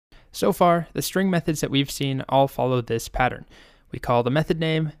So far, the string methods that we've seen all follow this pattern. We call the method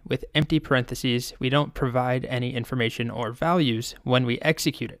name with empty parentheses. We don't provide any information or values when we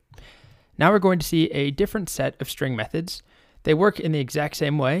execute it. Now we're going to see a different set of string methods. They work in the exact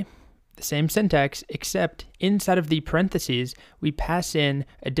same way, the same syntax, except inside of the parentheses, we pass in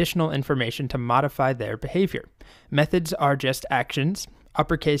additional information to modify their behavior. Methods are just actions,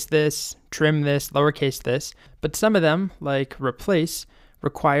 uppercase this, trim this, lowercase this, but some of them, like replace,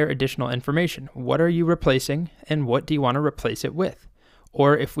 require additional information. What are you replacing and what do you want to replace it with?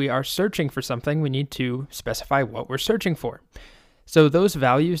 Or if we are searching for something, we need to specify what we're searching for. So those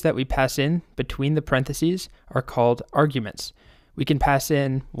values that we pass in between the parentheses are called arguments. We can pass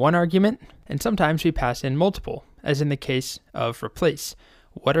in one argument, and sometimes we pass in multiple, as in the case of replace.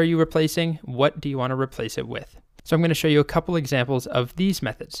 What are you replacing? What do you want to replace it with? So I'm going to show you a couple examples of these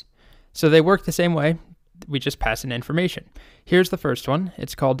methods. So they work the same way. We just pass in information. Here's the first one.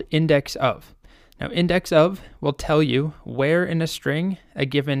 It's called index of. Now, index of will tell you where in a string a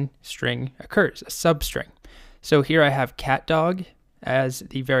given string occurs, a substring. So here I have cat dog as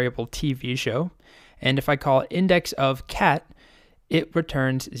the variable TV show. And if I call index of cat, it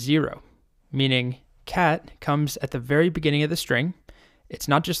returns 0, meaning cat comes at the very beginning of the string. It's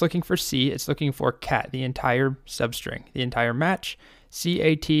not just looking for C, it's looking for cat, the entire substring, the entire match.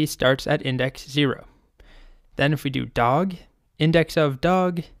 CAT starts at index 0. Then if we do dog, index of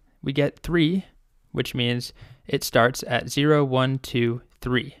dog, we get 3, which means it starts at 0, 1, 2,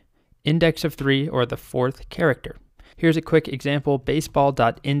 3. Index of 3, or the fourth character. Here's a quick example,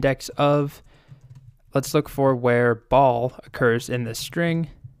 baseball.index of. Let's look for where ball occurs in this string,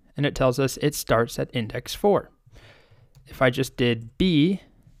 and it tells us it starts at index 4. If I just did B,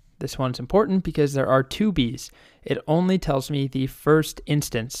 this one's important because there are two B's. It only tells me the first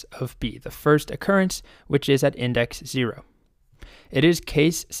instance of B, the first occurrence, which is at index 0. It is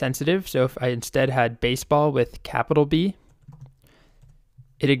case sensitive, so if I instead had baseball with capital B,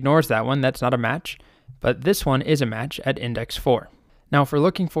 it ignores that one, that's not a match, but this one is a match at index 4. Now if we're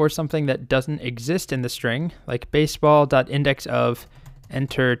looking for something that doesn't exist in the string, like baseball.index of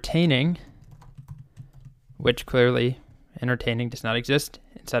entertaining, which clearly entertaining does not exist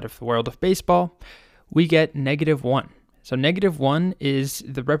inside of the world of baseball, we get -1. So -1 is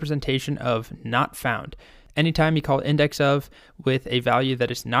the representation of not found. Anytime you call index of with a value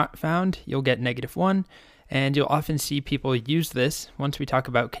that is not found, you'll get -1, and you'll often see people use this. Once we talk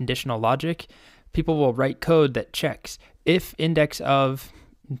about conditional logic, people will write code that checks if index of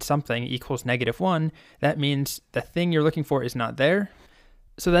something equals -1, that means the thing you're looking for is not there.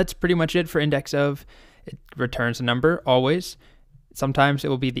 So that's pretty much it for index of. It returns a number always. Sometimes it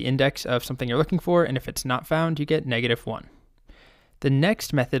will be the index of something you're looking for, and if it's not found, you get -1. The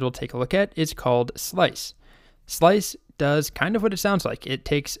next method we'll take a look at is called slice. Slice does kind of what it sounds like. It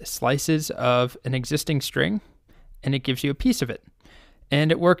takes slices of an existing string, and it gives you a piece of it.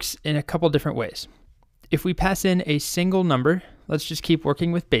 And it works in a couple different ways. If we pass in a single number, let's just keep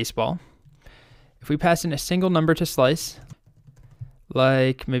working with baseball. If we pass in a single number to slice,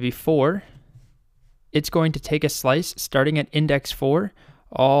 like maybe 4, it's going to take a slice starting at index 4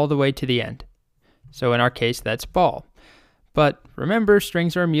 all the way to the end. So in our case, that's ball. But remember,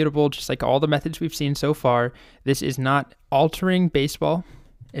 strings are immutable, just like all the methods we've seen so far. This is not altering baseball.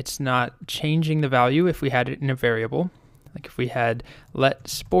 It's not changing the value if we had it in a variable. Like if we had let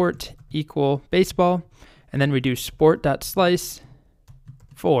sport equal baseball, and then we do sport.slice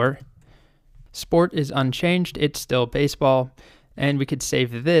 4. Sport is unchanged, it's still baseball. And we could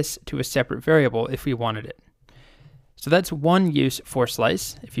save this to a separate variable if we wanted it. So that's one use for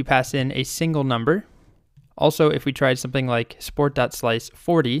slice, if you pass in a single number. Also, if we tried something like sport.slice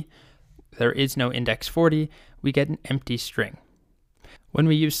 40, there is no index 40, we get an empty string. When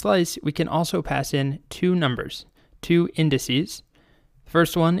we use slice, we can also pass in two numbers, two indices. The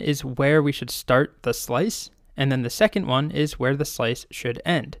first one is where we should start the slice, and then the second one is where the slice should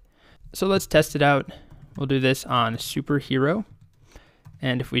end. So let's test it out. We'll do this on superhero.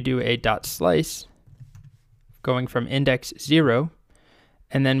 And if we do a dot slice, going from index 0,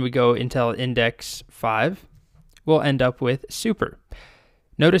 and then we go until index 5, we'll end up with super.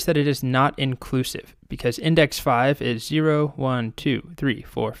 Notice that it is not inclusive because index 5 is 0, 1, 2, 3,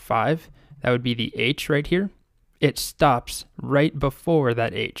 4, 5. That would be the H right here. It stops right before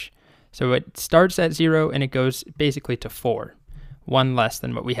that H. So it starts at 0 and it goes basically to 4, one less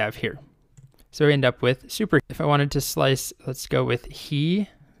than what we have here. So we end up with super. If I wanted to slice, let's go with he,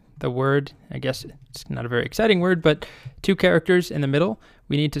 the word. I guess it's not a very exciting word, but 2 characters in the middle.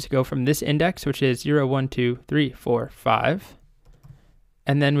 We need to go from this index, which is 0, 1, 2, 3, 4, 5.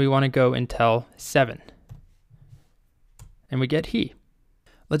 And then we want to go until 7. And we get he.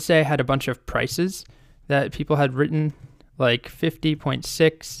 Let's say I had a bunch of prices that people had written, like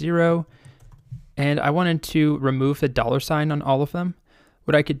 50.60, and I wanted to remove the $sign on all of them.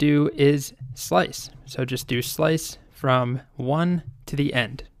 What I could do is slice. So just do slice from 1 to the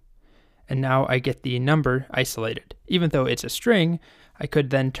end. And now I get the number isolated. Even though it's a string, I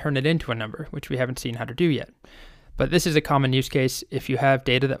could then turn it into a number, which we haven't seen how to do yet. But this is a common use case. If you have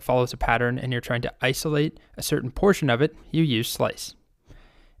data that follows a pattern and you're trying to isolate a certain portion of it, you use slice.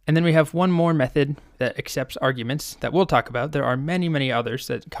 And then we have one more method that accepts arguments that we'll talk about. There are many, many others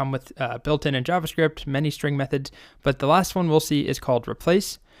that come with built-in JavaScript, many string methods, but the last one we'll see is called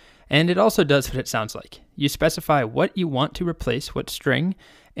replace. And it also does what it sounds like. You specify what you want to replace, what string,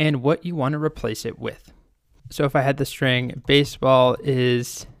 and what you want to replace it with. So if I had the string baseball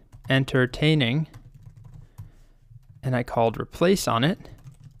is entertaining, and I called replace on it,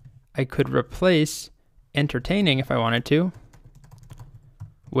 I could replace entertaining if I wanted to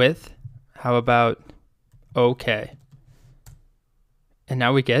with, how about okay? And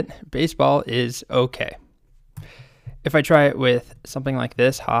now we get baseball is okay. If I try it with something like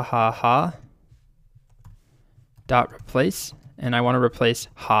this, ha ha ha, dot replace, and I want to replace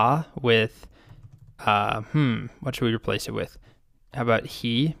ha with, what should we replace it with? How about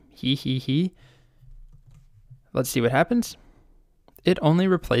he? Let's see what happens. It only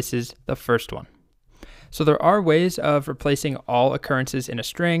replaces the first one. So there are ways of replacing all occurrences in a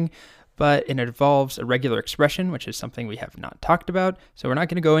string, but it involves a regular expression, which is something we have not talked about. So we're not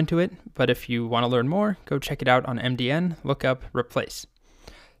going to go into it, but if you want to learn more, go check it out on MDN, look up replace.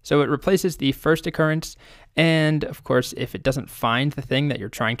 So it replaces the first occurrence, and of course, if it doesn't find the thing that you're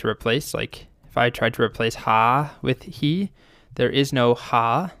trying to replace, like if I tried to replace ha with he, there is no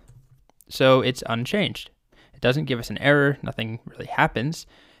ha, so it's unchanged. It doesn't give us an error, nothing really happens,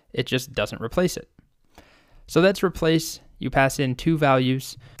 it just doesn't replace it. So that's replace. You pass in two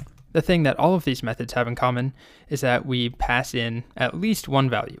values. The thing that all of these methods have in common is that we pass in at least one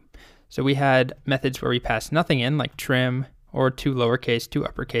value. So we had methods where we pass nothing in, like trim, or two lowercase, two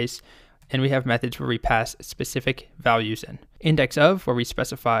uppercase, and we have methods where we pass specific values in. Index of, where we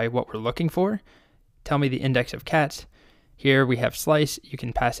specify what we're looking for. Tell me the index of cats. Here we have slice. You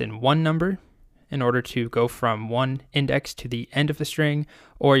can pass in one number in order to go from one index to the end of the string,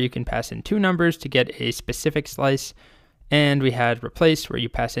 or you can pass in two numbers to get a specific slice. And we had replace, where you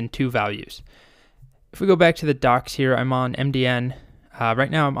pass in two values. If we go back to the docs here, I'm on MDN. Right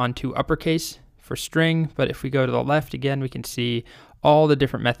now I'm on two uppercase for string, but if we go to the left again, we can see all the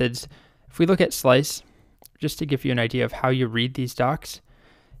different methods. If we look at slice, just to give you an idea of how you read these docs,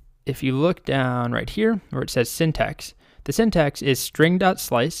 if you look down right here where it says syntax, the syntax is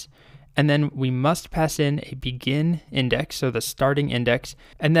string.slice, and then we must pass in a begin index, so the starting index,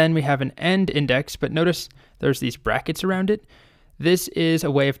 and then we have an end index, but notice there's these brackets around it. This is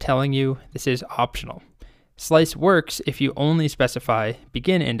a way of telling you this is optional. Slice works if you only specify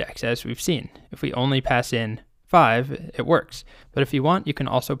begin index, as we've seen. If we only pass in 5, it works. But if you want, you can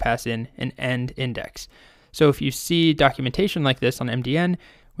also pass in an end index. So if you see documentation like this on MDN,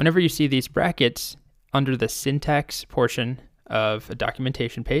 whenever you see these brackets under the syntax portion of a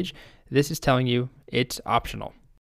documentation page, this is telling you it's optional.